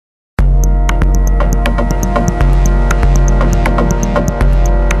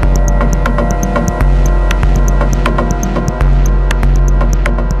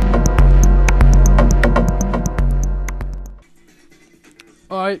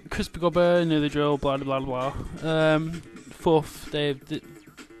right, crispy gobber, know the drill, blah blah blah blah. Fourth day of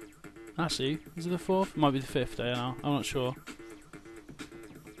actually, is it the fourth? It might be the fifth day now, I'm not sure.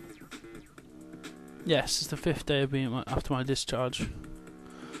 Yes, it's the fifth day of being after my discharge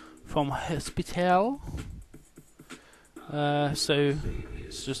from hospital. So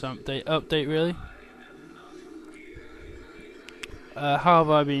it's just an update really. How have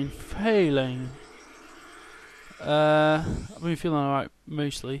I been feeling? I've been feeling alright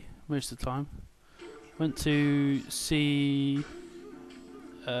most of the time. Went to see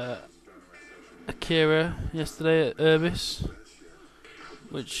Akira yesterday at Urbis,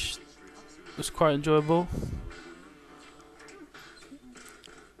 which was quite enjoyable.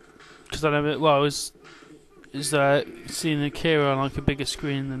 Because I was seeing Akira on like a bigger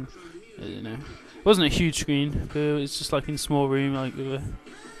screen than, you know, it wasn't a huge screen, but it was just like in a small room, like with a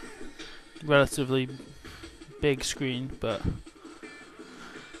relatively big screen, but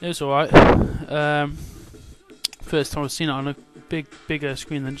it was alright. First time I've seen it on a bigger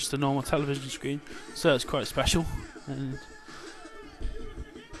screen than just a normal television screen, so it's quite special. And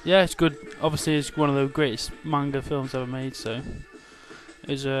yeah, it's good. Obviously, it's one of the greatest manga films ever made, so it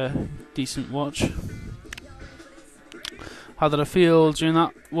was a decent watch. How did I feel during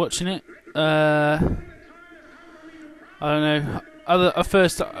that watching it? I don't know. At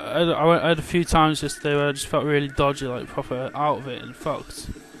first, I had a few times yesterday where I just felt really dodgy, like proper out of it and fucked.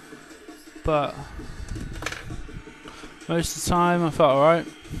 But most of the time, I felt alright.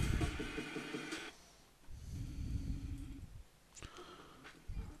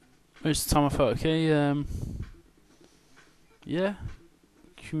 Most of the time, I felt okay. Yeah,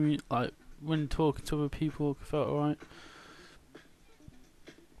 like when talking to other people, I felt alright.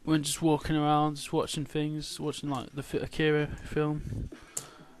 When just walking around, just watching things, watching like the Akira film,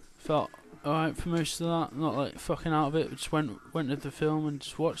 felt alright for most of that. Not like fucking out of it, just went to the film and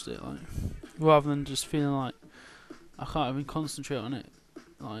just watched it, like, rather than just feeling like I can't even concentrate on it.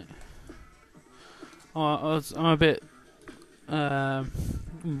 Like, I'm a bit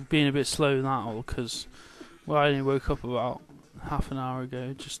being a bit slow in that all, because I only woke up about half an hour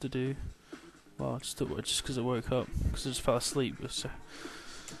ago just because I woke up, because I just fell asleep. So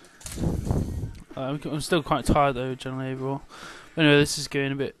I'm still quite tired though, generally overall. Anyway, this is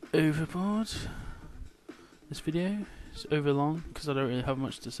going a bit overboard. This video is over long because I don't really have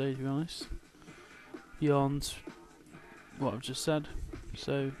much to say, to be honest, beyond what I've just said.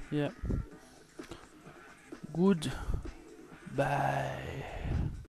 So yeah, good bye.